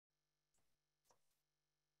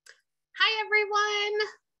everyone.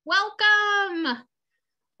 Welcome.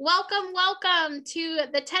 Welcome to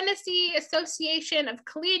the Tennessee Association of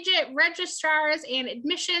Collegiate Registrars and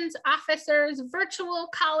Admissions Officers Virtual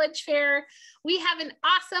College Fair. We have an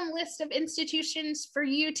awesome list of institutions for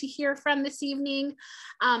you to hear from this evening.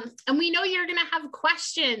 And we know you're going to have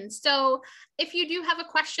questions. So if you do have a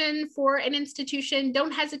question for an institution,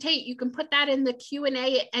 don't hesitate. You can put that in the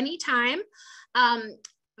Q&A at any time.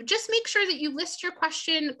 Just make sure that you list your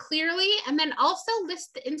question clearly and then also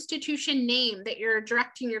list the institution name that you're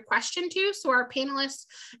directing your question to so our panelists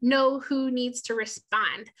know who needs to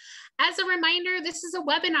respond. As a reminder, this is a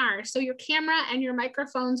webinar, so your camera and your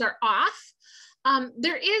microphones are off.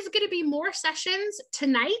 There is going to be more sessions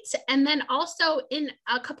tonight and then also in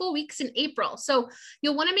a couple of weeks in April. So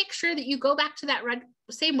you'll want to make sure that you go back to that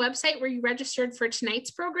same website where you registered for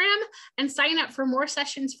tonight's program and sign up for more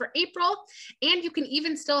sessions for April. And you can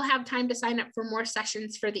even still have time to sign up for more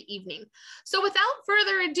sessions for the evening. So without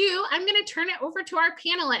further ado, I'm going to turn it over to our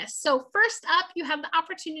panelists. So first up, you have the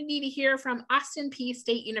opportunity to hear from Austin Peay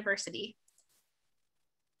State University.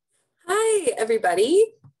 Hi,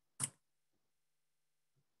 everybody.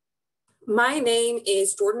 My name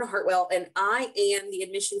is Jordan Hartwell, and I am the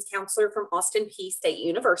admissions counselor from Austin Peay State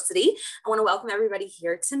University. I want to welcome everybody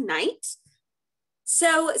here tonight.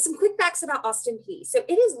 So some quick facts about Austin Peay. So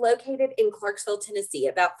it is located in Clarksville, Tennessee,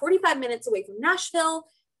 about 45 minutes away from Nashville.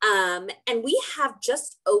 And we have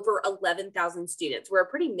just over 11,000 students. We're a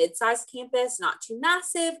pretty mid-sized campus, not too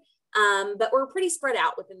massive, but we're pretty spread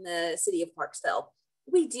out within the city of Clarksville.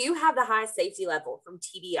 We do have the highest safety level from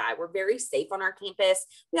TDI. We're very safe on our campus.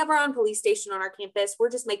 We have our own police station on our campus. We're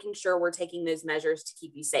just making sure we're taking those measures to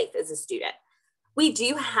keep you safe as a student. We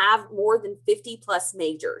do have more than 50 plus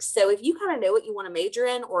majors. So if you kind of know what you want to major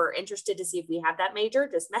in or are interested to see if we have that major,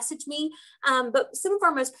 just message me. But some of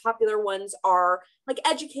our most popular ones are like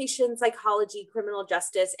education, psychology, criminal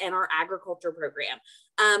justice, and our agriculture program.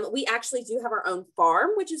 We actually do have our own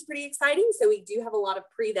farm, which is pretty exciting. So we do have a lot of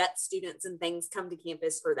pre-vet students and things come to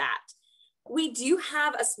campus for that. We do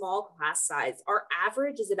have a small class size. Our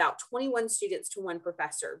average is about 21 students to one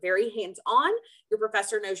professor, very hands-on. Your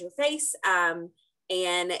professor knows your face, and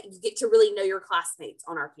you get to really know your classmates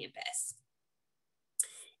on our campus.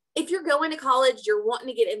 If you're going to college, you're wanting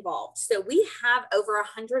to get involved. So we have over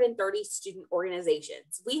 130 student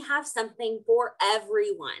organizations. We have something for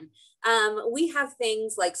everyone. We have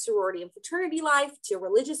things like sorority and fraternity life, to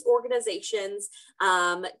religious organizations,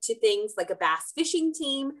 to things like a bass fishing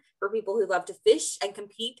team for people who love to fish and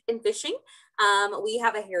compete in fishing. We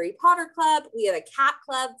have a Harry Potter club. We have a cat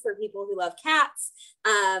club for people who love cats.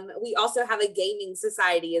 We also have a gaming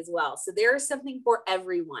society as well. So there is something for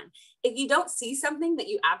everyone. If you don't see something that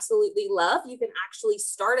you absolutely love, you can actually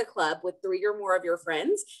start a club with 3 or more of your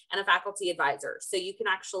friends and a faculty advisor. So you can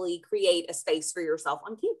actually create a space for yourself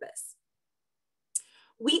on campus.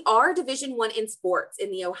 We are Division I in sports in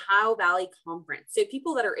the Ohio Valley Conference. So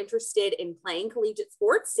people that are interested in playing collegiate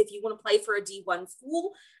sports, if you want to play for a D1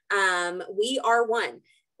 school, we are one.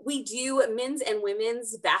 We do men's and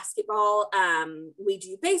women's basketball. We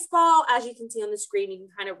do baseball, as you can see on the screen, you can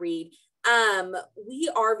kind of read.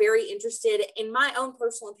 We are very interested, in my own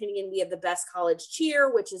personal opinion, we have the best college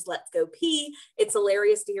cheer, which is Let's Go Peay. It's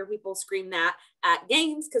hilarious to hear people scream that at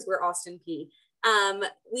games because we're Austin Peay.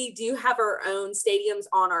 We do have our own stadiums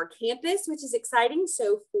on our campus, which is exciting.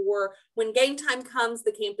 So for when game time comes,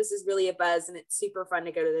 the campus is really a buzz and it's super fun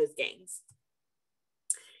to go to those games.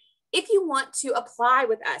 If you want to apply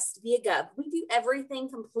with us to be a Gov, we do everything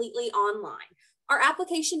completely online. Our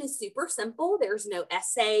application is super simple. There's no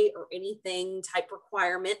essay or anything type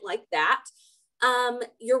requirement like that.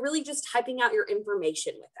 You're really just typing out your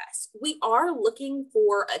information with us. We are looking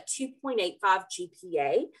for a 2.85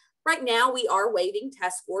 GPA. Right now, we are waiving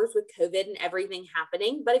test scores with COVID and everything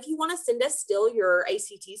happening. But if you want to send us still your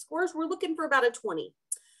ACT scores, we're looking for about a 20.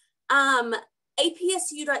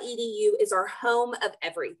 APSU.edu is our home of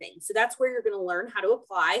everything. So that's where you're going to learn how to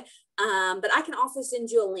apply. But I can also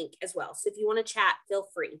send you a link as well. So if you want to chat, feel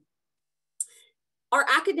free. Our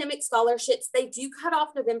academic scholarships, they do cut off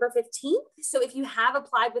November 15th. So if you have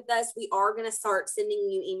applied with us, we are going to start sending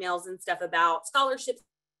you emails and stuff about scholarships.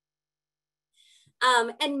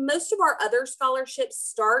 And most of our other scholarships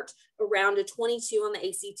start around a 22 on the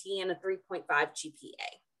ACT and a 3.5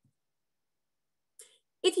 GPA.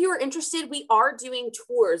 If you are interested, we are doing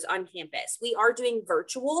tours on campus. We are doing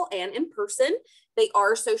virtual and in person. They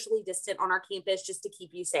are socially distant on our campus just to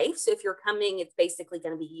keep you safe. So if you're coming, it's basically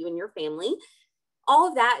going to be you and your family. All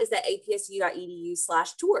of that is at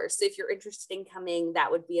apsu.edu/tours. So if you're interested in coming,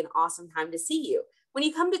 that would be an awesome time to see you. When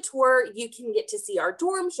you come to tour, you can get to see our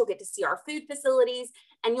dorms, you'll get to see our food facilities,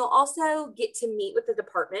 and you'll also get to meet with the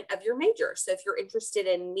department of your major. So if you're interested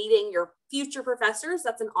in meeting your future professors,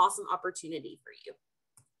 that's an awesome opportunity for you.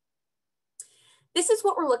 This is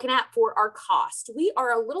what we're looking at for our cost. We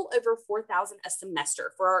are a little over $4,000 a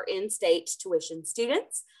semester for our in-state tuition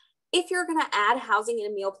students. If you're going to add housing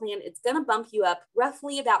and a meal plan, it's going to bump you up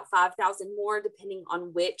roughly about $5,000 more depending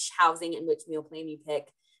on which housing and which meal plan you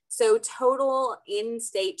pick. So total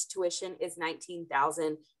in-state tuition is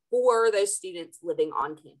 $19,000 for those students living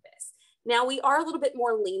on campus. Now we are a little bit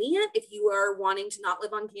more lenient if you are wanting to not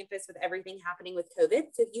live on campus with everything happening with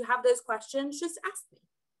COVID. So if you have those questions, just ask me.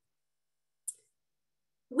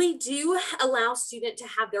 We do allow students to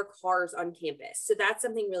have their cars on campus. So that's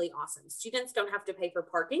something really awesome. Students don't have to pay for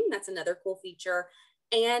parking. That's another cool feature.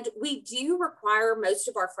 And we do require most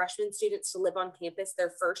of our freshman students to live on campus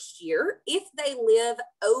their first year if they live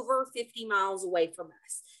over 50 miles away from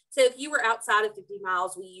us. So if you were outside of 50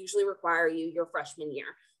 miles, we usually require you your freshman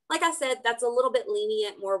year. Like I said, that's a little bit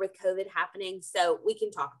lenient more with COVID happening. So we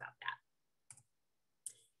can talk about that.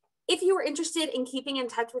 If you are interested in keeping in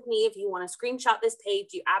touch with me, if you want to screenshot this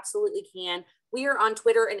page, you absolutely can. We are on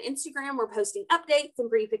Twitter and Instagram. We're posting updates and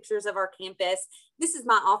pretty pictures of our campus. This is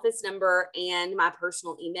my office number and my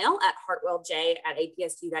personal email at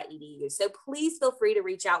hartwellj@apsu.edu. So please feel free to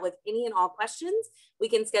reach out with any and all questions. We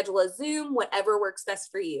can schedule a Zoom, whatever works best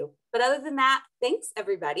for you. But other than that, thanks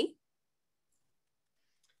everybody.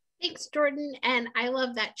 Thanks, Jordan. And I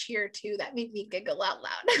love that cheer too. That made me giggle out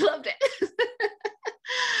loud. I loved it.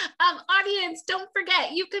 Audience, don't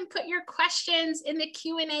forget, you can put your questions in the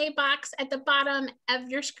Q&A box at the bottom of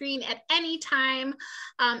your screen at any time,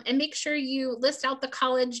 and make sure you list out the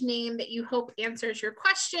college name that you hope answers your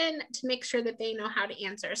question to make sure that they know how to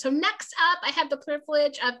answer. So next up, I have the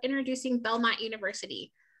privilege of introducing Belmont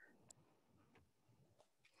University.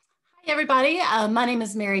 Hi, everybody. My name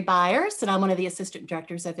is Mary Byers, and I'm one of the assistant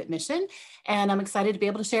directors of admission, and I'm excited to be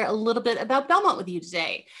able to share a little bit about Belmont with you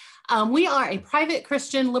today. We are a private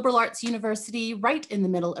Christian liberal arts university right in the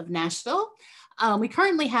middle of Nashville. We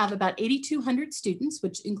currently have about 8,200 students,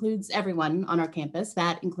 which includes everyone on our campus.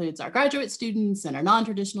 That includes our graduate students and our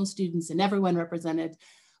non-traditional students and everyone represented,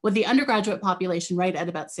 with the undergraduate population right at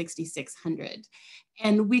about 6,600.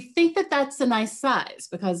 And we think that that's a nice size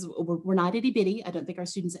because we're not itty bitty. I don't think our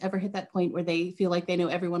students ever hit that point where they feel like they know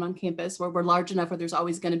everyone on campus, where we're large enough where there's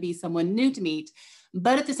always going to be someone new to meet.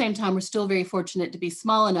 But at the same time, we're still very fortunate to be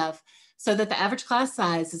small enough so that the average class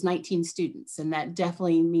size is 19 students. And that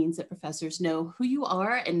definitely means that professors know who you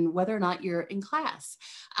are and whether or not you're in class.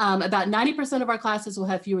 About 90% of our classes will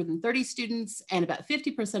have fewer than 30 students, and about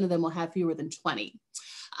 50% of them will have fewer than 20.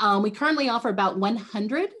 We currently offer about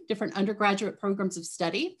 100 different undergraduate programs of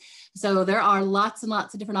study. So there are lots and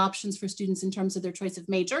lots of different options for students in terms of their choice of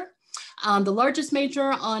major. The largest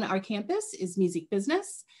major on our campus is music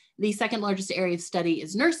business. The second largest area of study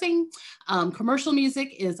is nursing. Commercial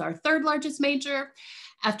music is our third largest major.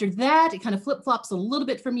 After that, it kind of flip-flops a little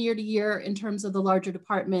bit from year to year in terms of the larger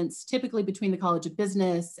departments, typically between the College of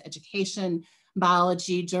Business, Education,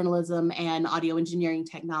 Biology, Journalism, and Audio Engineering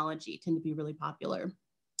Technology tend to be really popular.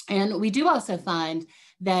 And we do also find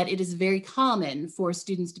that it is very common for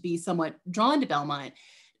students to be somewhat drawn to Belmont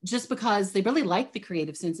just because they really like the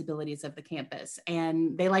creative sensibilities of the campus.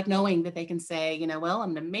 And they like knowing that they can say, you know, well,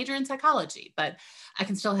 I'm going to major in psychology, but I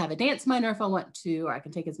can still have a dance minor if I want to, or I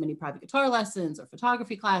can take as many private guitar lessons or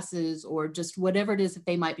photography classes, or just whatever it is that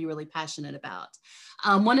they might be really passionate about.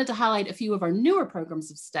 Wanted to highlight a few of our newer programs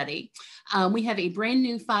of study. We have a brand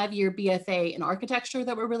new 5-year BFA in architecture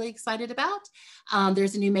that we're really excited about.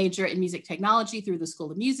 There's a new major in music technology through the School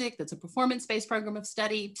of Music. That's a performance-based program of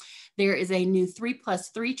study. There is a new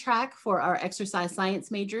 3+3 track for our exercise science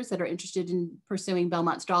majors that are interested in pursuing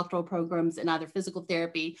Belmont's doctoral programs in either physical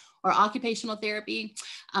therapy or occupational therapy.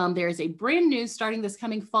 There is a brand new, starting this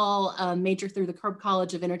coming fall, major through the Kerb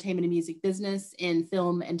College of Entertainment and Music Business in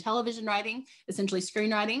film and television writing, essentially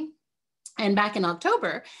screenwriting. And back in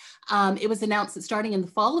October, it was announced that starting in the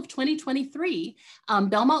fall of 2023,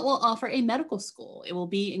 Belmont will offer a medical school. It will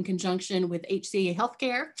be in conjunction with HCA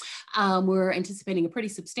Healthcare. We're anticipating a pretty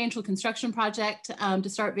substantial construction project to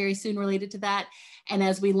start very soon related to that. And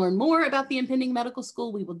as we learn more about the impending medical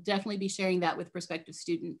school, we will definitely be sharing that with prospective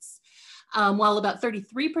students. While about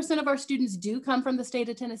 33% of our students do come from the state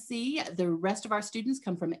of Tennessee, the rest of our students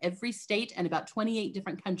come from every state and about 28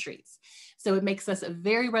 different countries. So it makes us a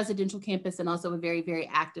very residential campus and also a very, very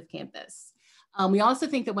active campus. We also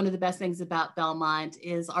think that one of the best things about Belmont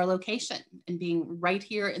is our location and being right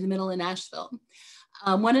here in the middle of Nashville.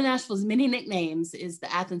 One of Nashville's many nicknames is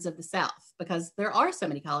the Athens of the South, because there are so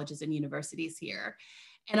many colleges and universities here.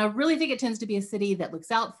 And I really think it tends to be a city that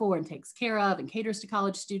looks out for and takes care of and caters to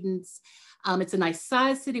college students. It's a nice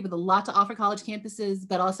sized city with a lot to offer college campuses,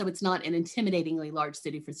 but also it's not an intimidatingly large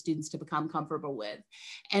city for students to become comfortable with.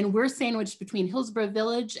 And we're sandwiched between Hillsborough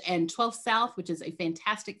Village and 12th South, which is a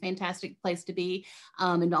fantastic, fantastic place to be.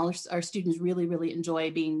 And all our students really, really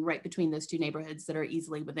enjoy being right between those two neighborhoods that are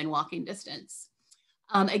easily within walking distance.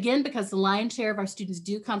 Again, because the lion's share of our students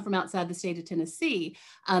do come from outside the state of Tennessee,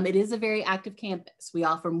 it is a very active campus. We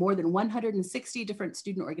offer more than 160 different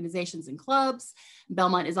student organizations and clubs.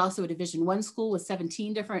 Belmont is also a Division I school with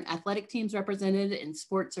 17 different athletic teams represented, and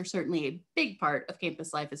sports are certainly a big part of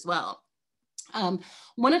campus life as well.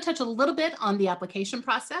 Want to touch a little bit on the application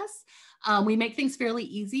process. We make things fairly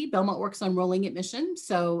easy. Belmont works on rolling admission.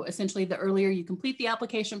 So essentially, the earlier you complete the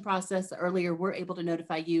application process, the earlier we're able to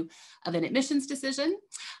notify you of an admissions decision.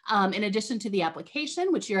 In addition to the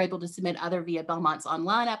application, which you're able to submit either via Belmont's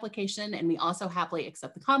online application, and we also happily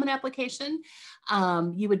accept the common application,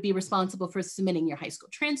 you would be responsible for submitting your high school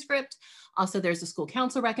transcript. Also, there's a school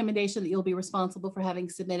council recommendation that you'll be responsible for having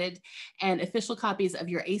submitted, and official copies of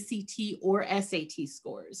your ACT or SAT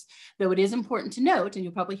scores. Though it is important to note, and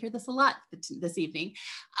you'll probably hear this a lot this evening,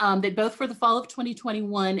 that both for the fall of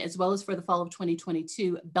 2021 as well as for the fall of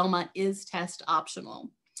 2022, Belmont is test optional.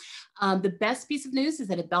 The best piece of news is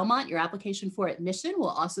that at Belmont, your application for admission will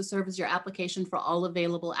also serve as your application for all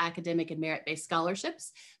available academic and merit-based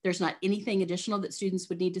scholarships. There's not anything additional that students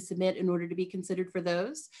would need to submit in order to be considered for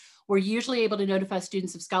those. We're usually able to notify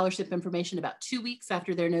students of scholarship information about 2 weeks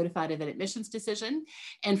after they're notified of an admissions decision.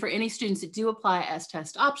 And for any students that do apply as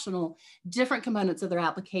test optional, different components of their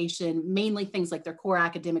application, mainly things like their core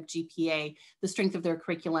academic GPA, the strength of their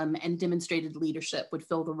curriculum, and demonstrated leadership would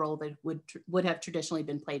fill the role that would have traditionally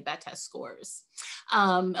been played by test scores.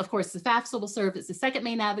 Of course, the FAFSA will serve as the second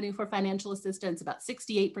main avenue for financial assistance. About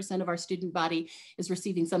 68% of our student body is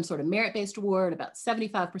receiving some sort of merit-based award. About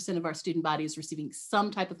 75% of our student body is receiving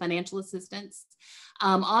some type of financial assistance.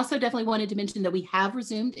 Also definitely wanted to mention that we have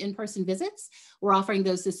resumed in-person visits. We're offering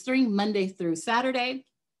those this spring, Monday through Saturday.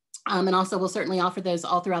 And also we'll certainly offer those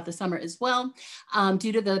all throughout the summer as well.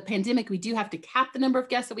 Due to the pandemic, we do have to cap the number of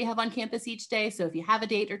guests that we have on campus each day. So if you have a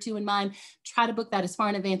date or two in mind, try to book that as far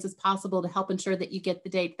in advance as possible to help ensure that you get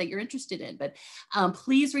the date that you're interested in. But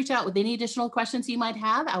please reach out with any additional questions you might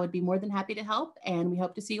have. I would be more than happy to help, and we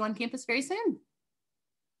hope to see you on campus very soon.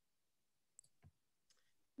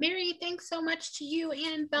 Mary, thanks so much to you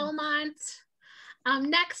and Belmont.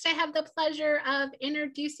 Next, I have the pleasure of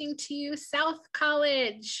introducing to you South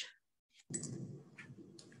College.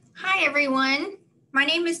 Hi, everyone. My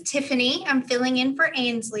name is Tiffany. I'm filling in for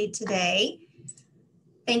Ansley today.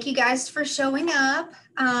 Thank you guys for showing up.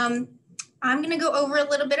 I'm going to go over a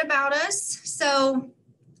little bit about us. So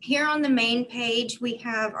here on the main page, we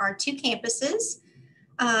have our two campuses,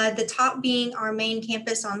 the top being our main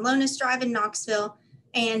campus on Lonas Drive in Knoxville,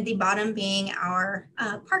 and the bottom being our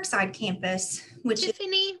Parkside campus, which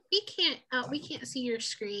Tiffany, we can't see your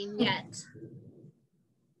screen yet.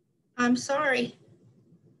 I'm sorry.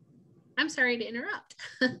 I'm sorry to interrupt.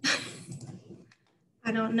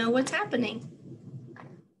 I don't know what's happening.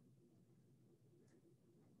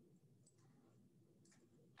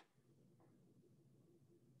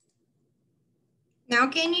 Now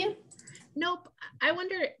can you? Nope. I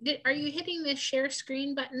wonder, are you hitting the share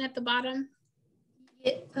screen button at the bottom?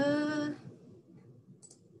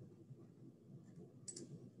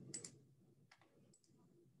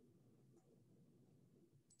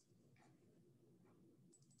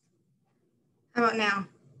 How about now?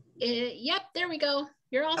 Yep, there we go.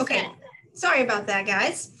 You're all okay. set. Sorry about that,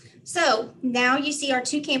 guys. So now you see our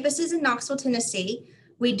two campuses in Knoxville, Tennessee.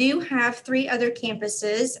 We do have 3 other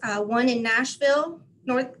campuses, one in Nashville,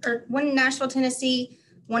 Tennessee,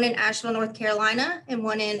 one in Asheville, North Carolina, and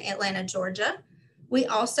one in Atlanta, Georgia. We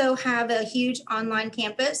also have a huge online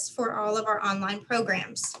campus for all of our online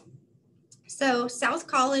programs. So South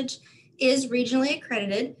College is regionally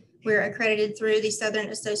accredited. We're accredited through the Southern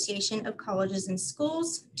Association of Colleges and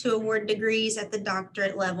Schools to award degrees at the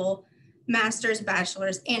doctorate level, master's,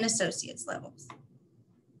 bachelor's, and associate's levels.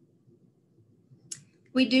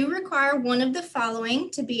 We do require one of the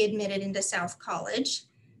following to be admitted into South College.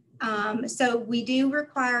 So we do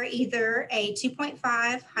require either a 2.5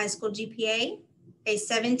 high school GPA, a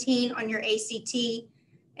 17 on your ACT,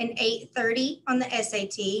 an 830 on the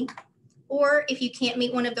SAT, or if you can't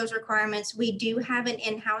meet one of those requirements, we do have an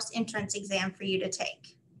in-house entrance exam for you to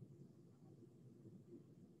take.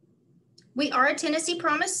 We are a Tennessee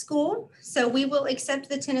Promise school, so we will accept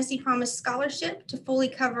the Tennessee Promise scholarship to fully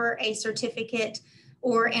cover a certificate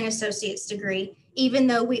or an associate's degree, even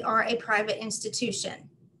though we are a private institution.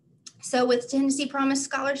 So with Tennessee Promise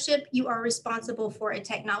Scholarship, you are responsible for a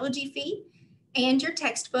technology fee and your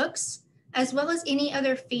textbooks, as well as any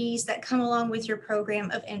other fees that come along with your program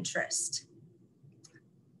of interest.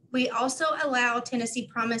 We also allow Tennessee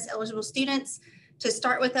Promise eligible students to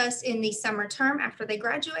start with us in the summer term after they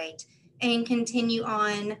graduate and continue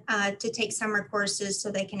on to take summer courses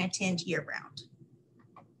so they can attend year-round.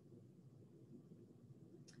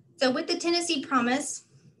 So with the Tennessee Promise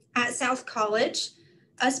at South College,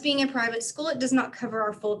 us being a private school, it does not cover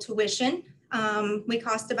our full tuition. We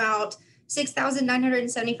cost about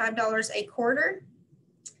 $6,975 a quarter,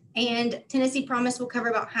 and Tennessee Promise will cover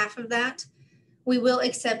about half of that. We will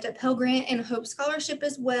accept a Pell Grant and Hope Scholarship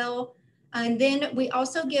as well. And then we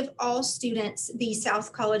also give all students the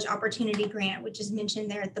South College Opportunity Grant, which is mentioned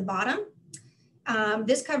there at the bottom.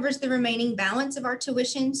 This covers the remaining balance of our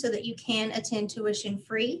tuition so that you can attend tuition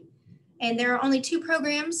free. And there are only 2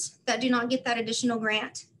 programs that do not get that additional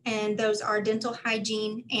grant, and those are dental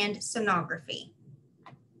hygiene and sonography.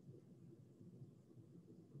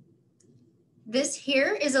 This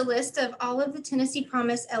here is a list of all of the Tennessee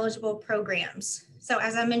Promise eligible programs. So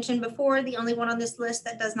as I mentioned before, the only one on this list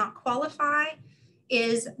that does not qualify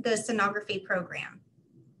is the sonography program.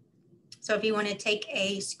 So if you want to take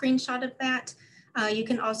a screenshot of that, you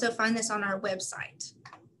can also find this on our website.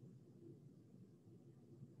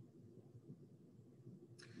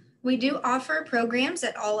 We do offer programs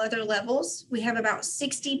at all other levels. We have about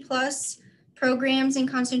 60 plus programs and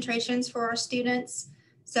concentrations for our students.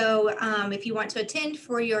 So if you want to attend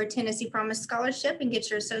for your Tennessee Promise Scholarship and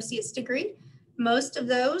get your associate's degree, most of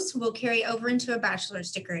those will carry over into a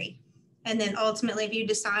bachelor's degree. And then ultimately, if you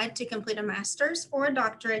decide to complete a master's or a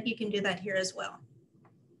doctorate, you can do that here as well.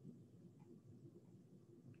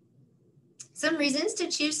 Some reasons to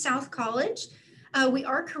choose South College. We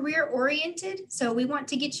are career oriented, so we want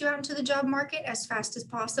to get you out into the job market as fast as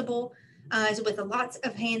possible with lots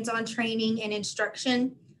of hands-on training and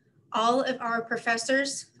instruction. All of our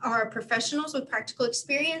professors are professionals with practical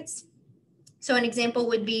experience. So an example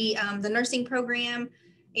would be the nursing program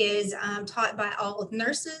is taught by all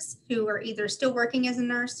nurses who are either still working as a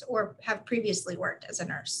nurse or have previously worked as a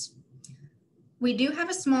nurse. We do have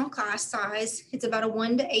a small class size. It's about a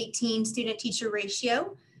 1:18 student-teacher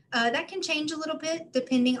ratio. That can change a little bit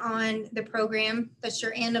depending on the program that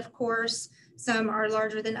you're in, of course. Some are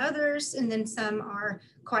larger than others, and then some are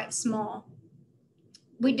quite small.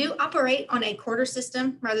 We do operate on a quarter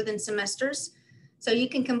system rather than semesters. So you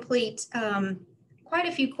can complete quite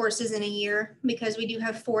a few courses in a year because we do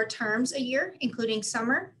have 4 terms a year, including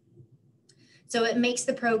summer. So it makes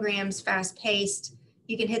the programs fast-paced.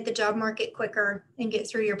 You can hit the job market quicker and get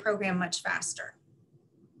through your program much faster.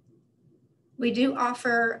 We do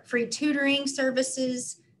offer free tutoring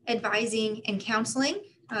services, advising, and counseling.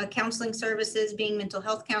 Counseling services being mental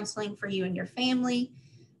health counseling for you and your family,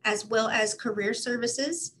 as well as career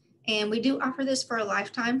services. And we do offer this for a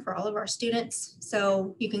lifetime for all of our students.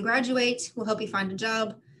 So you can graduate, we'll help you find a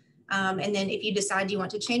job. And then if you decide you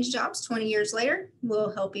want to change jobs 20 years later,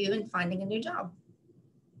 we'll help you in finding a new job.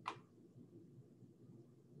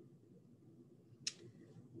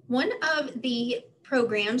 One of the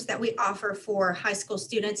programs that we offer for high school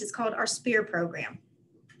students is called our SPEAR program.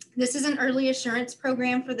 This is an early assurance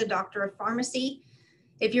program for the Doctor of Pharmacy.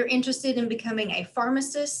 If you're interested in becoming a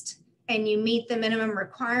pharmacist and you meet the minimum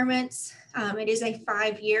requirements, it is a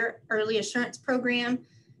 5-year early assurance program.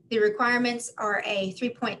 The requirements are a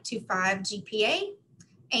 3.25 GPA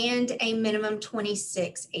and a minimum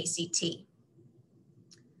 26 ACT.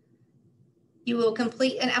 You will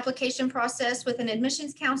complete an application process with an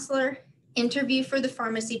admissions counselor, interview for the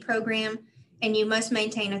pharmacy program, and you must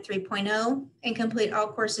maintain a 3.0 and complete all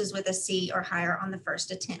courses with a C or higher on the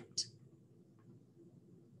first attempt.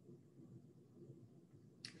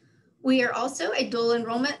 We are also a dual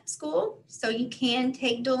enrollment school, so you can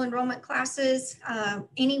take dual enrollment classes,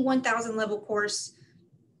 any 1,000 level course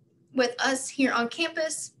with us here on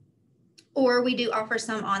campus, or we do offer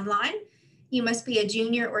some online. You must be a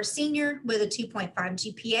junior or senior with a 2.5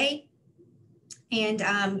 GPA. And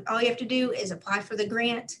all you have to do is apply for the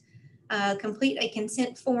grant, complete a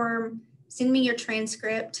consent form, send me your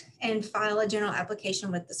transcript, and file a general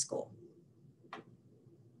application with the school.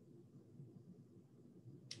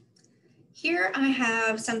 Here I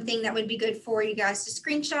have something that would be good for you guys to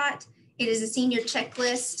screenshot. It is a senior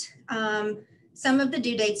checklist. Some of the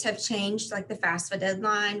due dates have changed, like the FAFSA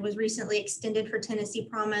deadline was recently extended for Tennessee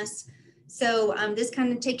Promise. So this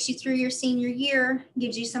kind of takes you through your senior year,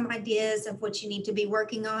 gives you some ideas of what you need to be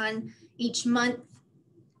working on each month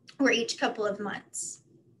or each couple of months.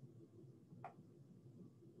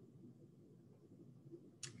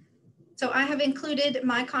 So I have included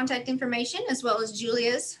my contact information as well as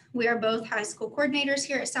Julia's. We are both high school coordinators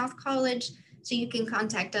here at South College, so you can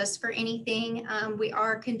contact us for anything. We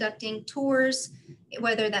are conducting tours,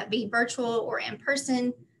 whether that be virtual or in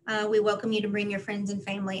person. We welcome you to bring your friends and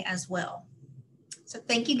family as well. So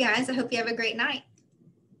thank you guys. I hope you have a great night.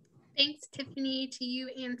 Thanks, Tiffany, to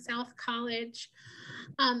you and South College.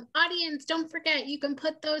 Audience, don't forget, you can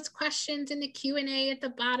put those questions in the Q&A at the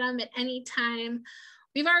bottom at any time.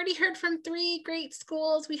 We've already heard from 3 great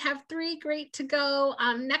schools. We have 3 great to go.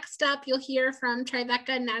 Next up, you'll hear from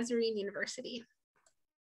Trevecca Nazarene University.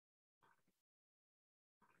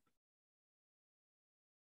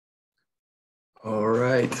 All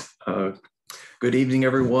right. Good evening,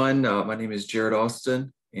 everyone. My name is Jared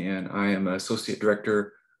Austin, and I am Associate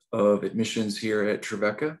Director of Admissions here at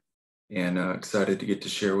Trevecca, and excited to get to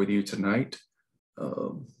share with you tonight.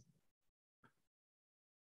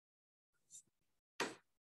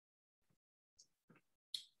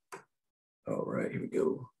 All right, here we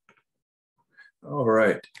go. All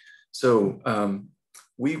right. So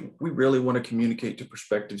we really want to communicate to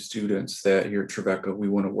prospective students that here at Trevecca, we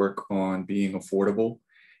want to work on being affordable.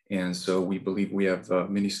 And so we believe we have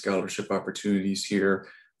many scholarship opportunities here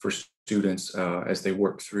for students as they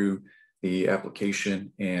work through the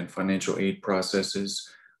application and financial aid processes.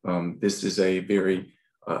 This is a very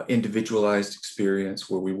individualized experience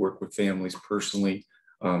where we work with families personally.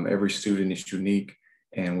 Every student is unique,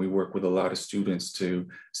 and we work with a lot of students to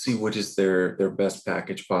see what is their best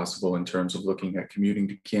package possible in terms of looking at commuting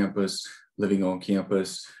to campus, living on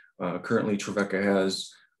campus. Currently, Trevecca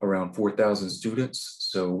has around 4,000 students,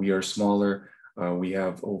 so we are smaller. We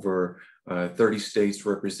have over 30 states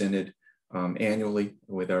represented annually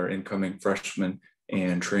with our incoming freshmen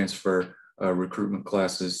and transfer recruitment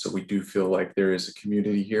classes. So we do feel like there is a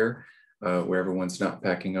community here where everyone's not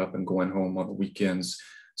packing up and going home on the weekends.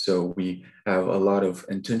 So we have a lot of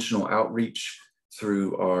intentional outreach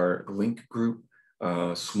through our link group,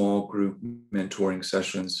 small group mentoring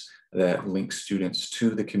sessions that link students to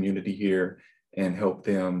the community here and help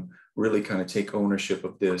them really kind of take ownership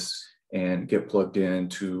of this and get plugged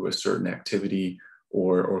into a certain activity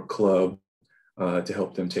or club to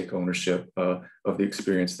help them take ownership of the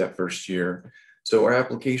experience that first year. So our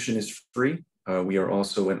application is free. We are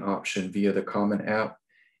also an option via the Common App.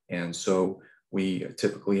 And so we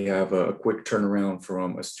typically have a quick turnaround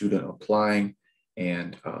from a student applying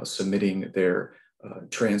and submitting their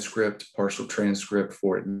transcript, partial transcript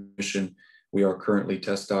for admission. We are currently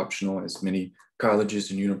test optional, as many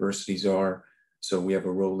colleges and universities are. So we have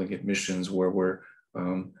a rolling admissions where we're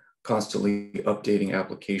constantly updating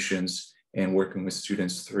applications and working with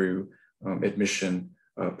students through admission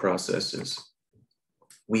processes.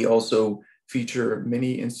 We also feature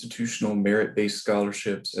many institutional merit-based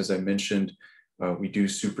scholarships. As I mentioned, we do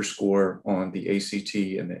super score on the ACT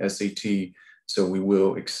and the SAT. So we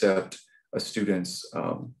will accept a student's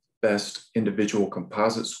best individual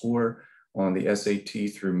composite score on the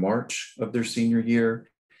SAT through March of their senior year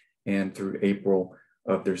and through April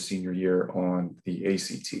of their senior year on the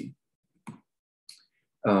ACT.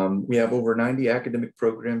 We have over 90 academic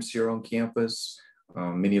programs here on campus.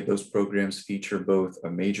 Many of those programs feature both a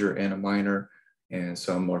major and a minor, and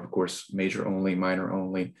some are, of course, major only, minor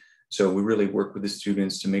only. So we really work with the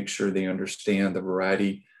students to make sure they understand the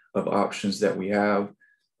variety of options that we have.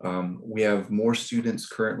 We have more students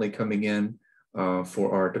currently coming in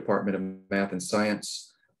for our Department of Math and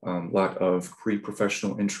Science, a lot of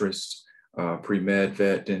pre-professional interest, pre-med,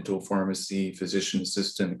 vet, dental, pharmacy, physician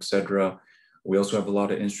assistant, et cetera. We also have a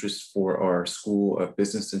lot of interest for our School of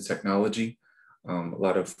Business and Technology, a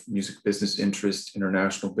lot of music business interest,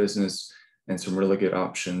 international business, and some really good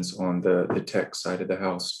options on the tech side of the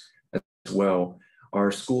house as well.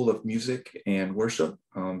 Our School of Music and Worship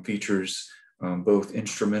features both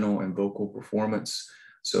instrumental and vocal performance.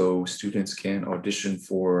 So students can audition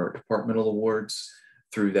for departmental awards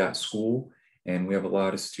through that school. And we have a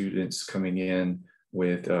lot of students coming in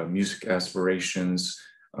with music aspirations,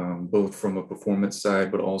 both from a performance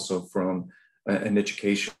side, but also from an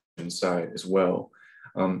education side as well.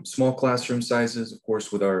 Small classroom sizes, of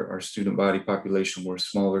course, with our student body population, we're a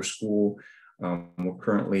smaller school. We're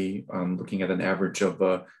currently looking at an average of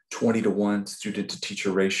 20-to-1 student to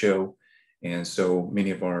teacher ratio. And so many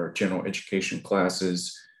of our general education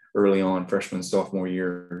classes early on, freshman, sophomore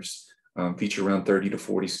years, feature around 30 to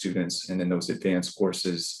 40 students. And then those advanced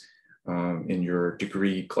courses in your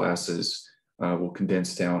degree classes will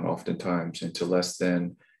condense down oftentimes into less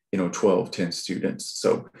than 12, 10 students.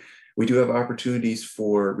 So we do have opportunities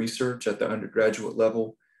for research at the undergraduate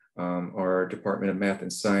level. Our Department of Math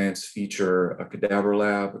and Science feature a cadaver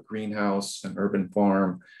lab, a greenhouse, an urban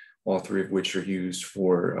farm. all three of which are used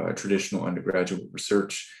for traditional undergraduate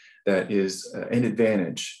research. That is an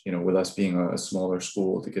advantage, with us being a smaller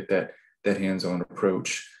school, to get that hands-on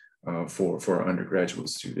approach for our undergraduate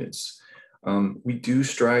students. We do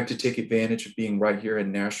strive to take advantage of being right here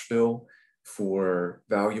in Nashville for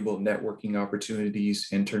valuable networking opportunities,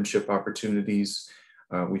 internship opportunities.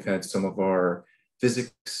 We've had some of our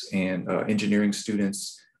physics and engineering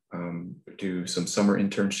students do some summer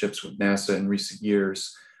internships with NASA in recent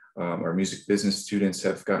years. Our music business students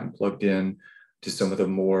have gotten plugged in to some of the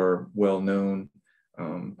more well-known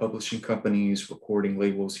publishing companies, recording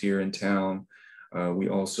labels here in town. We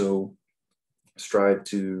also strive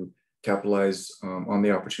to capitalize on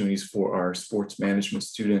the opportunities for our sports management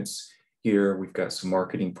students here. We've got some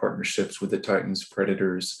marketing partnerships with the Titans,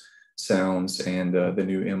 Predators, Sounds, and the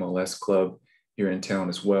new MLS club here in town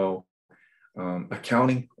as well.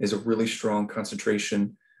 Accounting is a really strong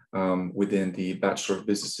concentration within the Bachelor of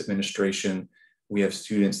Business Administration. We have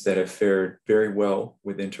students that have fared very well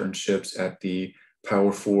with internships at the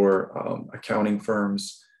Power 4 accounting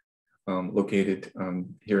firms located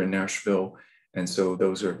here in Nashville. And so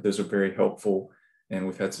those are very helpful. And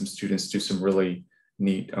we've had some students do some really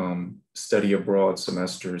neat study abroad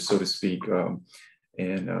semesters, so to speak,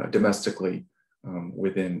 and domestically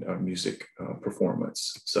within music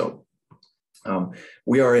performance. So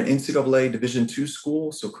we are an NCAA Division II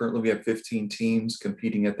school. So currently we have 15 teams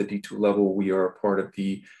competing at the D2 level. We are a part of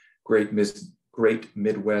the Great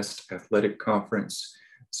Midwest Athletic Conference.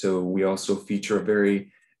 So we also feature a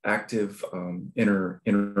very active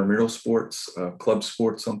intramural sports, club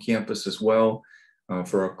sports on campus as well.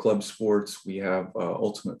 For our club sports, we have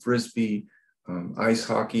ultimate frisbee, ice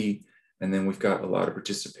hockey, and then we've got a lot of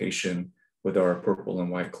participation with our purple and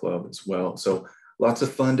white club as well. So lots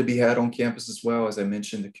of fun to be had on campus as well. As I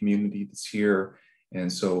mentioned, the community that's here.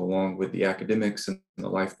 And so along with the academics and the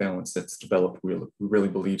life balance that's developed, we really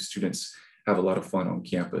believe students have a lot of fun on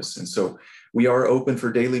campus. And so we are open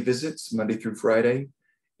for daily visits Monday through Friday.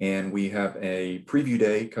 And we have a preview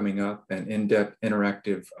day coming up, an in-depth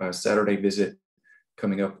interactive Saturday visit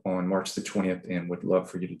coming up on March the 20th, and would love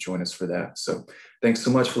for you to join us for that. So thanks so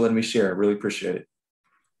much for letting me share. I really appreciate it.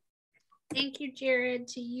 Thank you, Jared,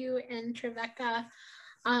 to you and Trevecca.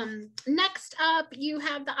 Next up, you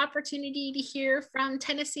have the opportunity to hear from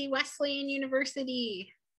Tennessee Wesleyan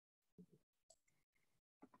University.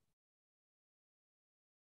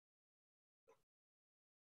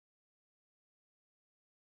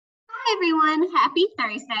 Hi, everyone. Happy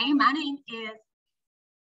Thursday. My name is,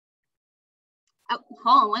 oh,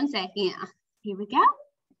 hold on one second. Here we go.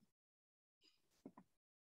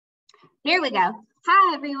 Here we go.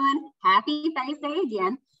 Hi, everyone. Happy Thursday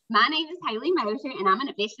again. My name is Haley Mosier, and I'm an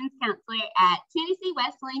admissions counselor at Tennessee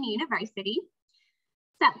Wesleyan University.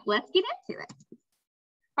 So let's get into it.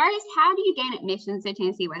 First, how do you gain admissions to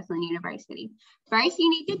Tennessee Wesleyan University? First, you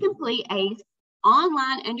need to complete an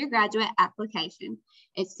online undergraduate application.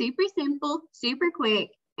 It's super simple, super quick,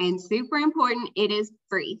 and super important. It is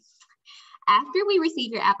free. After we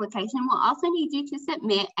receive your application, we'll also need you to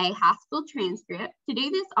submit a high school transcript. To do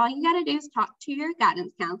this, all you got to do is talk to your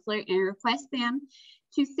guidance counselor and request them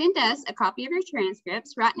to send us a copy of your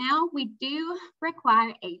transcripts. Right now, we do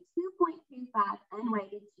require a 2.25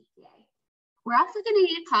 unweighted GPA. We're also going to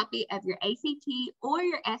need a copy of your ACT or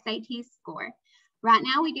your SAT score. Right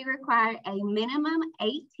now, we do require a minimum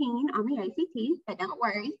 18 on the ACT, but don't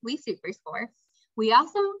worry, we super score. We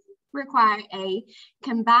also require a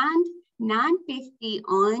combined 950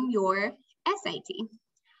 on your SAT.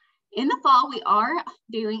 In the fall, we are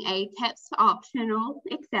doing a TEPS optional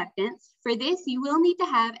acceptance. For this, you will need to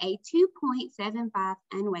have a 2.75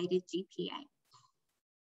 unweighted GPA.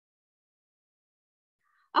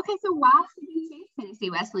 Okay, so why should you choose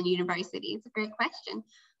Tennessee Wesleyan University? It's a great question.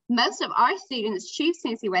 Most of our students choose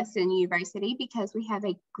Tennessee Wesleyan University because we have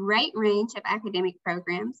a great range of academic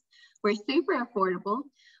programs. We're super affordable.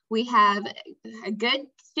 We have a good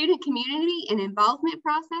student community and involvement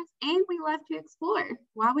process, and we love to explore.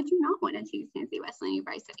 Why would you not want to choose Tennessee Wesleyan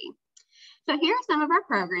University? So here are some of our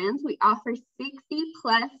programs. We offer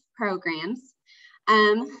 60+ programs.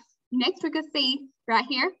 Next, we're going to see right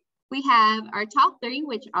here, we have our top 3,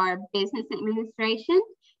 which are business administration,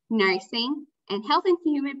 nursing, and health and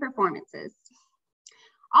human performances.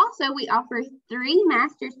 Also, we offer 3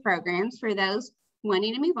 master's programs for those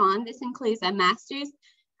wanting to move on. This includes a master's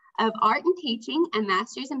of art and teaching, a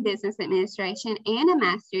master's in business administration, and a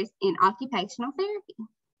master's in occupational therapy.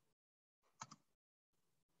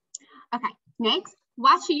 Okay, next,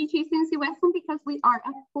 Why should you choose Tennessee Wesleyan? Because we are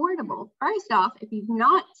affordable. First off, if you've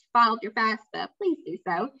not filed your FAFSA, please do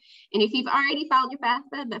so. And if you've already filed your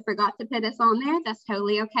FAFSA but forgot to put us on there, that's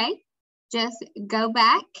totally okay. Just go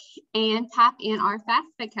back and type in our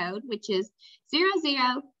FAFSA code, which is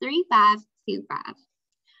 003525.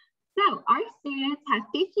 So our students have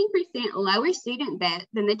 15% lower student debt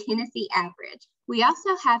than the Tennessee average. We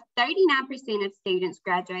also have 39% of students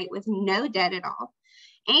graduate with no debt at all.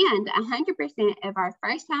 And 100% of our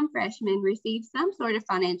first-time freshmen receive some sort of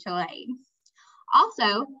financial aid.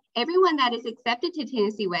 Also, everyone that is accepted to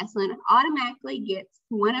Tennessee Wesleyan automatically gets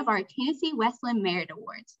one of our Tennessee Wesleyan Merit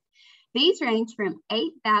Awards. These range from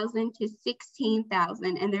 8,000 to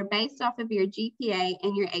 16,000, and they're based off of your GPA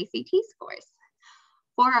and your ACT scores.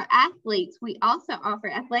 For our athletes, we also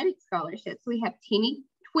offer athletic scholarships. We have 20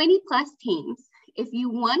 plus teams. If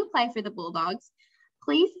you want to play for the Bulldogs,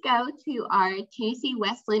 please go to our Tennessee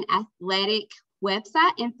Wesleyan Athletic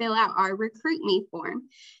website and fill out our Recruit Me form.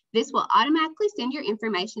 This will automatically send your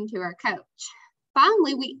information to our coach.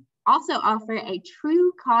 Finally, we also offer a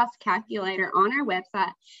true cost calculator on our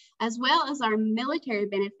website, as well as our military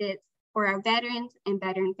benefits for our veterans and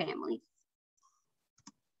veteran families.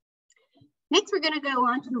 Next, we're going to go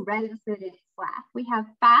on to residence life. We have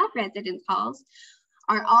 5 residence halls.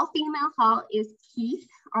 Our all-female hall is Keith.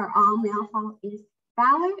 Our all-male hall is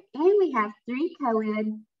Fowler. And we have 3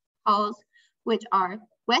 co-ed halls, which are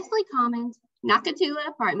Wesley Commons, Nakatula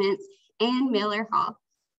Apartments, and Miller Hall.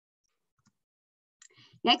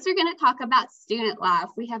 Next, we're going to talk about student life.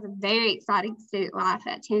 We have a very exciting student life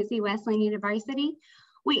at Tennessee Wesleyan University.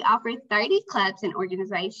 We offer 30 clubs and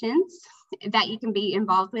organizations that you can be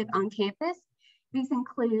involved with on campus. These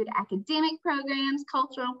include academic programs,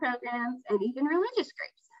 cultural programs, and even religious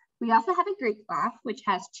groups. We also have a Greek life, which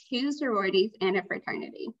has 2 sororities and a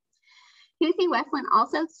fraternity. Tennessee Wesleyan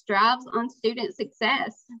also strives on student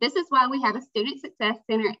success. This is why we have a Student Success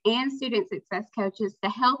Center and Student Success Coaches to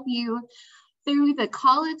help you through the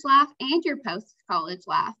college life and your post-college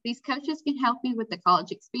life. These coaches can help you with the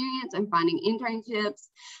college experience and finding internships,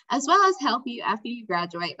 as well as help you after you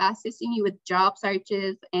graduate by assisting you with job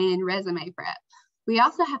searches and resume prep. We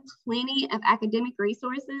also have plenty of academic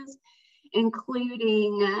resources,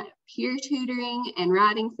 including peer tutoring and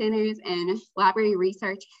writing centers and library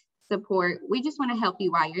research support. We just want to help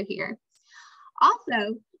you while you're here.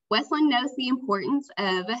 Also, Wesleyan knows the importance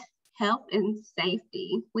of health and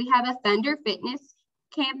safety. We have a Thunder Fitness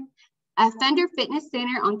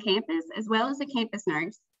Center on campus, as well as a campus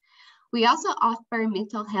nurse. We also offer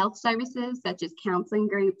mental health services such as counseling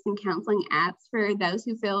groups and counseling apps for those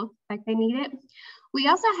who feel like they need it. We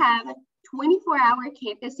also have 24-hour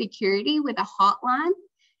campus security with a hotline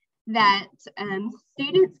that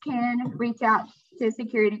students can reach out to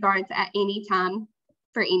security guards at any time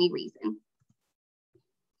for any reason.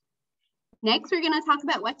 Next, we're going to talk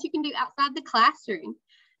about what you can do outside the classroom.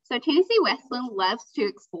 So Tennessee Wesleyan loves to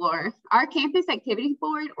explore. Our campus activity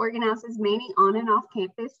board organizes many on and off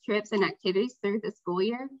campus trips and activities through the school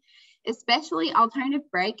year, especially alternative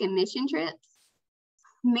break and mission trips.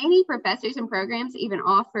 Many professors and programs even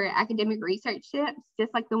offer academic research trips,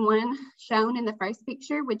 just like the one shown in the first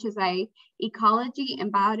picture, which is a ecology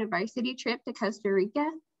and biodiversity trip to Costa Rica.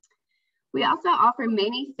 We also offer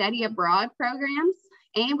many study abroad programs,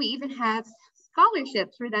 and we even have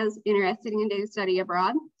scholarships for those interested in doing study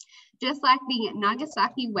abroad, just like the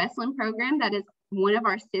Nagasaki Wesleyan program that is one of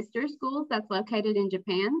our sister schools that's located in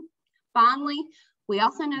Japan. Finally, we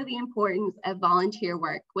also know the importance of volunteer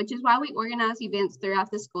work, which is why we organize events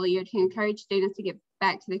throughout the school year to encourage students to give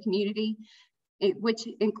back to the community, which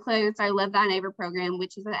includes our Love Thy Neighbor program,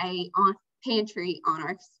 which is a pantry on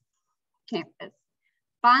our campus.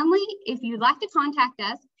 Finally, if you'd like to contact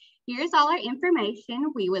us, here's all our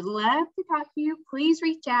information. We would love to talk to you. Please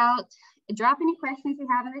reach out, drop any questions you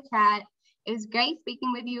have in the chat. It was great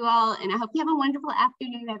speaking with you all, and I hope you have a wonderful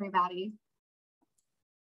afternoon, everybody.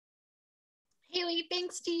 Haley,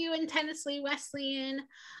 thanks to you and Tennessee Wesleyan.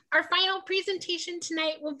 Our final presentation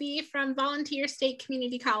tonight will be from Volunteer State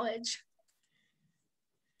Community College.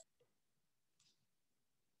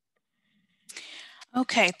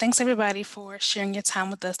 Okay, thanks everybody for sharing your time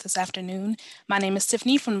with us this afternoon. My name is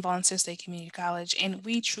Tiffany from Volunteer State Community College, and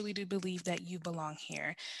we truly do believe that you belong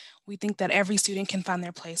here. We think that every student can find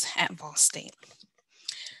their place at Vol State.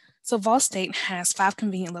 So Vol State has 5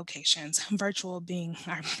 convenient locations, virtual being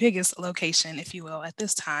our biggest location, if you will, at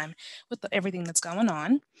this time with everything that's going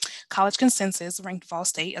on. College Consensus ranked Vol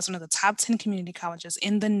State as one of the top 10 community colleges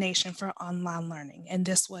in the nation for online learning, and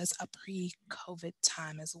this was a pre-COVID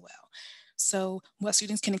time as well. So what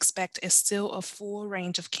students can expect is still a full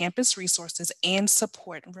range of campus resources and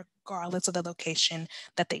support regardless of the location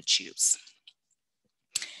that they choose.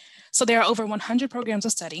 So there are over 100 programs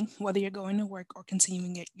of study, whether you're going to work or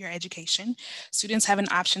continuing your education. Students have an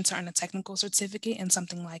option to earn a technical certificate in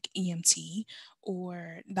something like EMT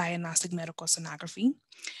or diagnostic medical sonography.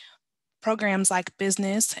 Programs like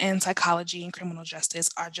business and psychology and criminal justice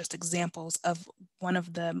are just examples of one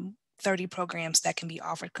of the 30 programs that can be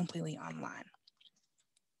offered completely online.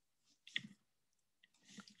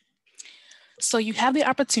 So you have the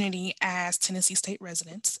opportunity as Tennessee State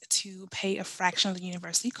residents to pay a fraction of the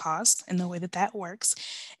university cost, and the way that that works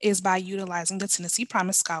is by utilizing the Tennessee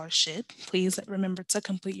Promise Scholarship. Please remember to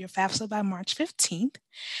complete your FAFSA by March 15th.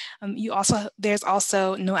 There's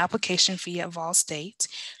also no application fee at Vol State,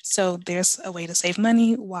 so there's a way to save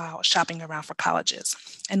money while shopping around for colleges.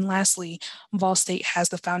 And lastly, Vol State has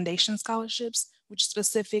the Foundation Scholarships, which is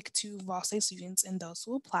specific to Vol State students and those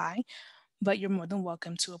who apply, but you're more than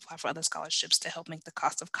welcome to apply for other scholarships to help make the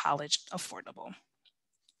cost of college affordable.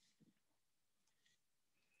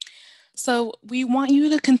 So we want you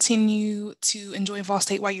to continue to enjoy Vol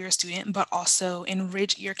State while you're a student, but also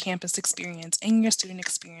enrich your campus experience and your student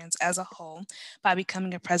experience as a whole by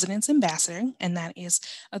becoming a President's Ambassador, and that is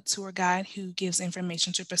a tour guide who gives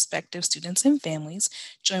information to prospective students and families.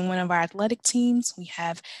 Join one of our athletic teams. We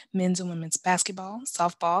have men's and women's basketball,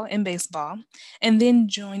 softball, and baseball, and then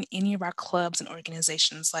join any of our clubs and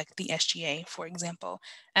organizations like the SGA, for example.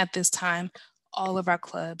 At this time, all of our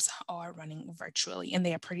clubs are running virtually, and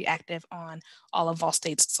they are pretty active on all of Vol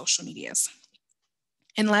State's social medias.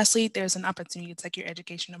 And lastly, there's an opportunity to take your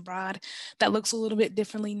education abroad that looks a little bit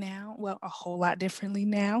differently now, well, a whole lot differently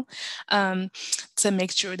now, to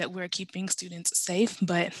make sure that we're keeping students safe,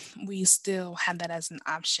 but we still have that as an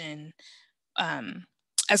option,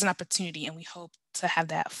 as an opportunity, and we hope to have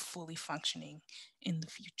that fully functioning in the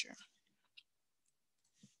future.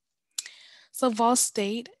 So Vol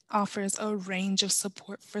State offers a range of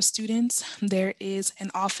support for students. There is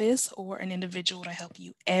an office or an individual to help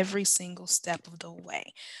you every single step of the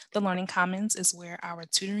way. The Learning Commons is where our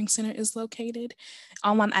tutoring center is located.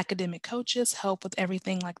 Online academic coaches help with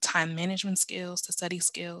everything like time management skills to study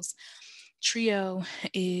skills. TRIO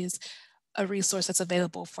is a resource that's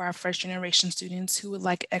available for our first generation students who would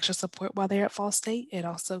like extra support while they're at Fall State. It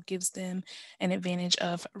also gives them an advantage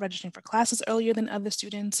of registering for classes earlier than other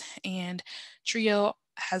students. And TRIO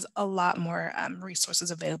has a lot more resources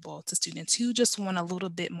available to students who just want a little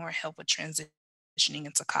bit more help with transitioning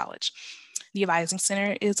into college. The Advising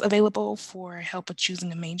Center is available for help with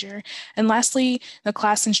choosing a major. And lastly, the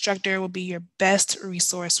class instructor will be your best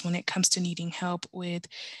resource when it comes to needing help with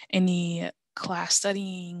any class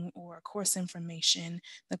studying or course information.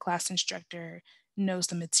 The class instructor knows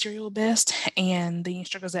the material best, and the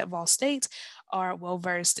instructors at Vol State are well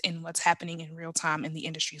versed in what's happening in real time in the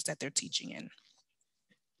industries that they're teaching in.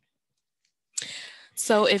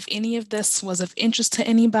 So if any of this was of interest to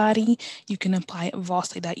anybody, you can apply at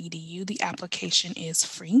volstate.edu. The application is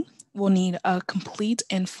free. We'll need a complete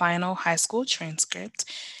and final high school transcript.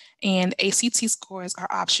 And ACT scores are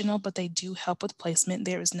optional, but they do help with placement.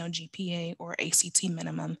 There is no GPA or ACT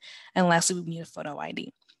minimum. And lastly, we need a photo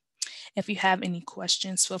ID. If you have any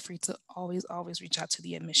questions, feel free to always reach out to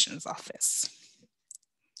the admissions office.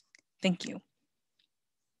 Thank you.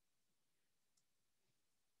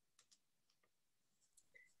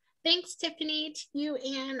 Thanks, Tiffany, to you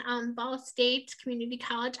and Ball State Community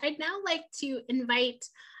College. I'd now like to invite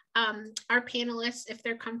our panelists, if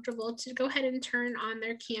they're comfortable, to go ahead and turn on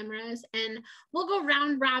their cameras, and we'll go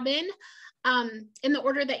round robin in the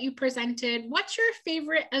order that you presented. What's your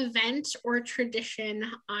favorite event or tradition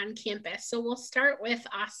on campus? So we'll start with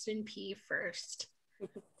Austin Peay first.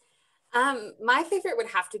 My favorite would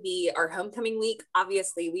have to be our homecoming week.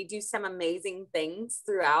 Obviously, we do some amazing things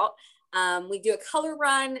throughout. We do a color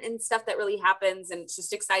run and stuff that really happens, and it's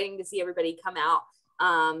just exciting to see everybody come out,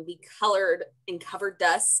 be colored in covered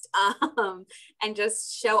dust, and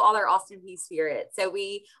just show all their Austin Peay spirit. So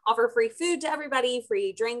we offer free food to everybody,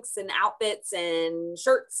 free drinks and outfits and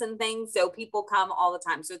shirts and things. So people come all the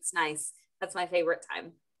time. So it's nice. That's my favorite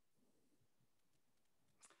time.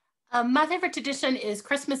 My favorite tradition is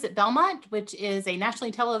Christmas at Belmont, which is a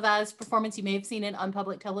nationally televised performance. You may have seen it on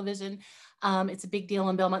public television. It's a big deal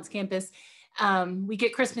on Belmont's campus. We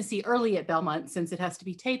get Christmassy early at Belmont since it has to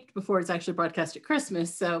be taped before it's actually broadcast at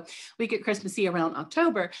Christmas. So we get Christmassy around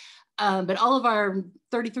October. But all of our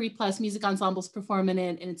 33 plus music ensembles perform in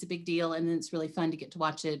it, and it's a big deal. And then it's really fun to get to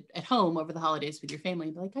watch it at home over the holidays with your family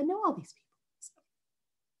and be like, I know all these people.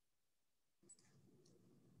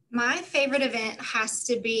 My favorite event has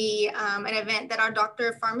to be an event that our Doctor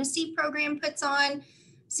of Pharmacy program puts on.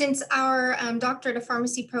 Since our Doctorate of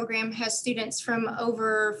Pharmacy program has students from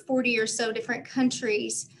over 40 or so different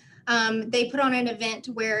countries, they put on an event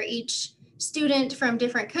where each student from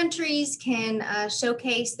different countries can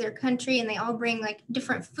showcase their country, and they all bring like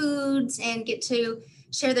different foods and get to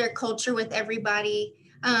share their culture with everybody.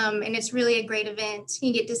 And it's really a great event.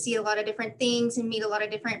 You get to see a lot of different things and meet a lot of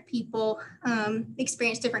different people,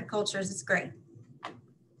 experience different cultures. It's great.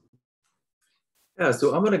 Yeah,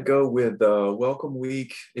 so I'm going to go with Welcome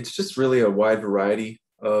Week. It's just really a wide variety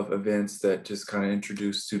of events that just kind of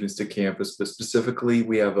introduce students to campus, but specifically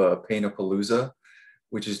we have a Paint-A-Palooza,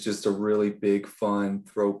 which is just a really big, fun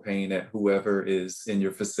throw paint at whoever is in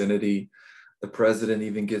your vicinity. The president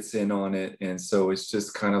even gets in on it. And so it's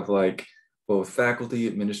just kind of like both faculty,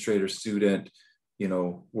 administrator, student, you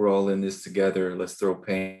know, we're all in this together. Let's throw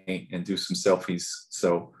paint and do some selfies.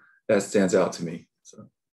 So that stands out to me. So.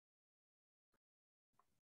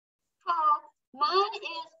 Mine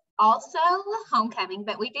is also homecoming,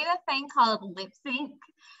 but we do a thing called lip sync,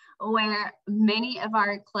 where many of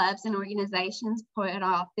our clubs and organizations put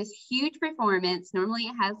off this huge performance. Normally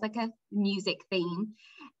it has like a music theme,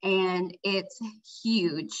 and it's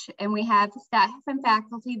huge. And we have staff and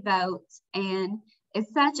faculty votes, and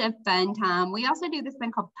it's such a fun time. We also do this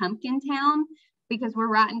thing called Pumpkin Town, because we're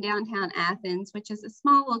right in downtown Athens, which is a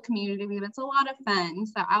small little community, but it's a lot of fun.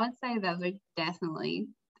 So I would say those are definitely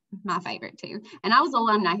my favorite too. And I was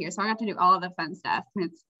alumni here, so I got to do all of the fun stuff,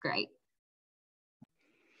 and it's great.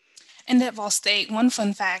 And at Vol State, one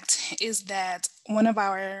fun fact is that one of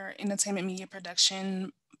our entertainment media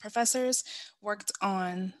production professors worked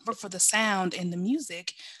for the sound and the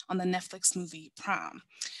music on the Netflix movie Prom.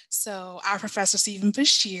 So our professor, Stephen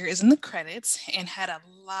Bashir, is in the credits and had a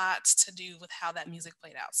lot to do with how that music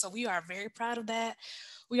played out. So we are very proud of that.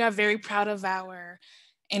 We are very proud of our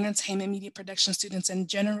entertainment media production students in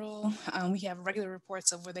general. We have regular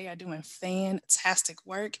reports of where they are doing fantastic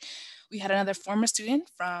work. We had another former student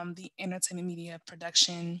from the entertainment media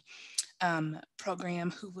production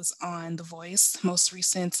program who was on The Voice most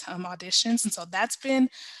recent auditions. And so that's been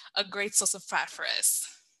a great source of pride for us.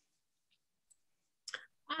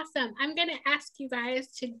 Awesome. I'm going to ask you guys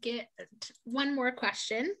to get one more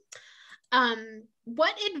question.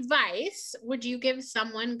 What advice would you give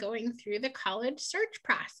someone going through the college search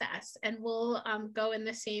process? And we'll go in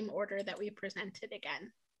the same order that we presented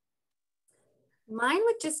again. Mine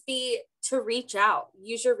would just be to reach out,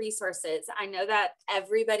 use your resources. I know that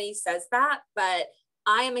everybody says that, but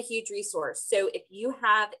I am a huge resource. So if you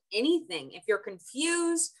have anything, if you're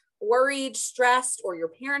confused, worried, stressed, or your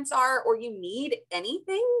parents are, or you need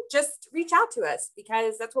anything, just reach out to us,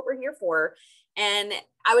 because that's what we're here for. And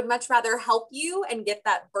I would much rather help you and get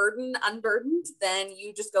that burden unburdened than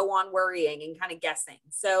you just go on worrying and kind of guessing.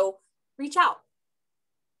 So reach out.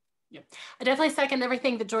 Yep. I definitely second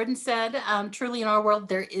everything that Jordan said. Truly in our world,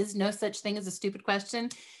 there is no such thing as a stupid question.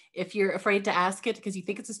 If you're afraid to ask it because you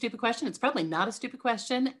think it's a stupid question, it's probably not a stupid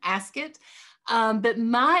question. Ask it. But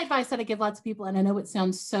my advice that I give lots of people, and I know it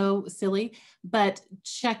sounds so silly, but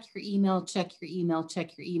check your email, check your email,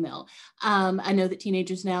 check your email. I know that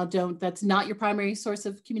teenagers now that's not your primary source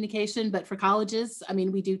of communication, but for colleges, I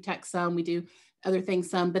mean, we do text some, we do other things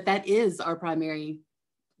some, but that is our primary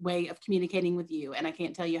way of communicating with you. And I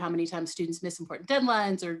can't tell you how many times students miss important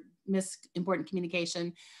deadlines or miss important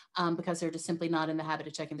communication because they're just simply not in the habit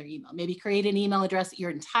of checking their email. Maybe create an email address that your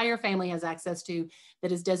entire family has access to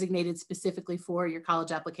that is designated specifically for your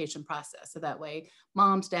college application process. So that way,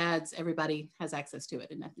 moms, dads, everybody has access to it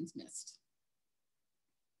and nothing's missed.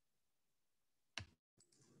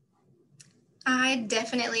 I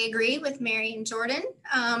definitely agree with Mary and Jordan,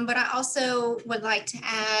 but I also would like to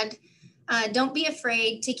add, don't be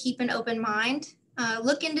afraid to keep an open mind.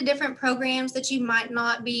 Look into different programs that you might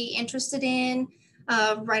not be interested in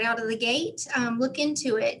right out of the gate. Look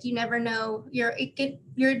into it. You never know. Your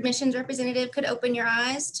admissions representative could open your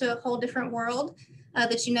eyes to a whole different world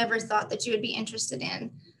that you never thought that you would be interested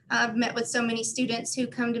in. I've met with so many students who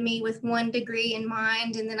come to me with one degree in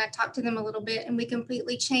mind, and then I talk to them a little bit and we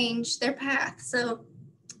completely change their path. So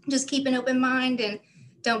just keep an open mind and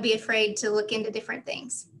don't be afraid to look into different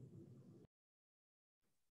things.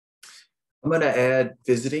 I'm going to add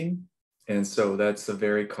visiting. And so that's a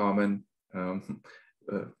very common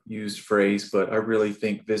used phrase, but I really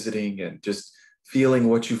think visiting and just feeling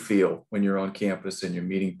what you feel when you're on campus and you're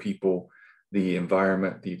meeting people, the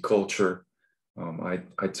environment, the culture.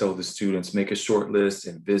 I tell the students, make a short list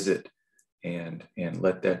and visit and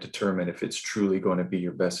let that determine if it's truly going to be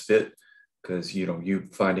your best fit, because you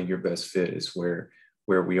finding your best fit is where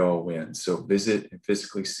where we all win. So visit and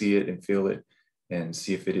physically see it and feel it and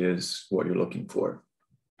see if it is what you're looking for.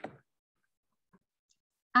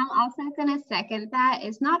 I'm also going to second that.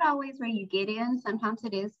 It's not always where you get in. Sometimes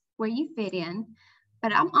it is where you fit in.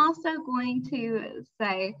 But I'm also going to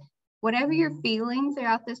say, whatever you're feeling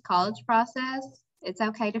throughout this college process, it's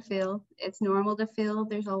okay to feel. It's normal to feel.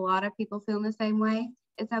 There's a lot of people feeling the same way.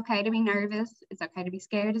 It's okay to be nervous. It's okay to be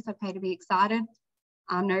scared. It's okay to be excited.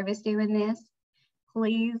 I'm nervous doing this.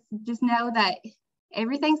 Please just know that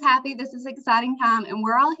everything's happy. This is an exciting time, and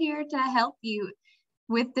we're all here to help you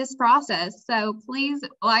with this process. So please,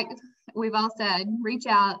 like we've all said, reach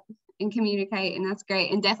out and communicate, and that's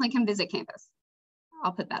great. And definitely come visit campus.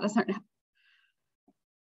 I'll put that as our note.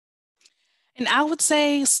 And I would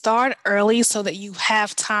say start early so that you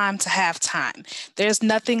have time to have time. There's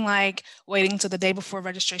nothing like waiting till the day before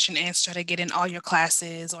registration ends to try to get in all your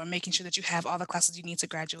classes or making sure that you have all the classes you need to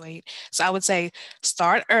graduate. So I would say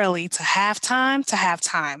start early to have time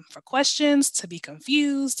for questions, to be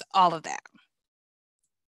confused, all of that.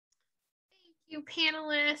 You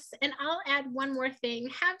panelists, and I'll add one more thing.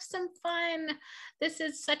 Have some fun. This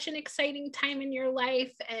is such an exciting time in your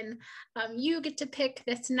life, and you get to pick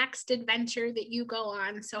this next adventure that you go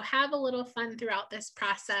on. So have a little fun throughout this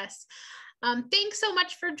process. Thanks so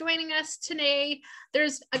much for joining us today.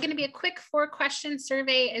 There's going to be a quick 4-question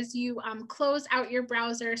survey as you close out your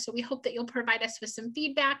browser. So we hope that you'll provide us with some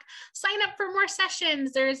feedback. Sign up for more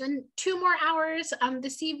sessions. There's 2 more hours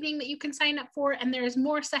this evening that you can sign up for, and there's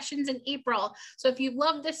more sessions in April. So if you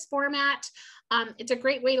love this format, it's a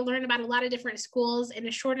great way to learn about a lot of different schools in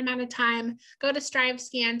a short amount of time. Go to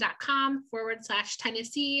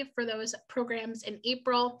strivescan.com/Tennessee for those programs in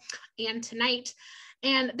April and tonight.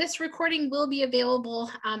 And this recording will be available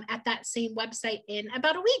at that same website in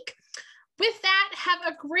about a week. With that, have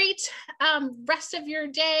a great rest of your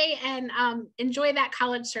day and enjoy that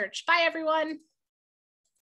college search. Bye, everyone.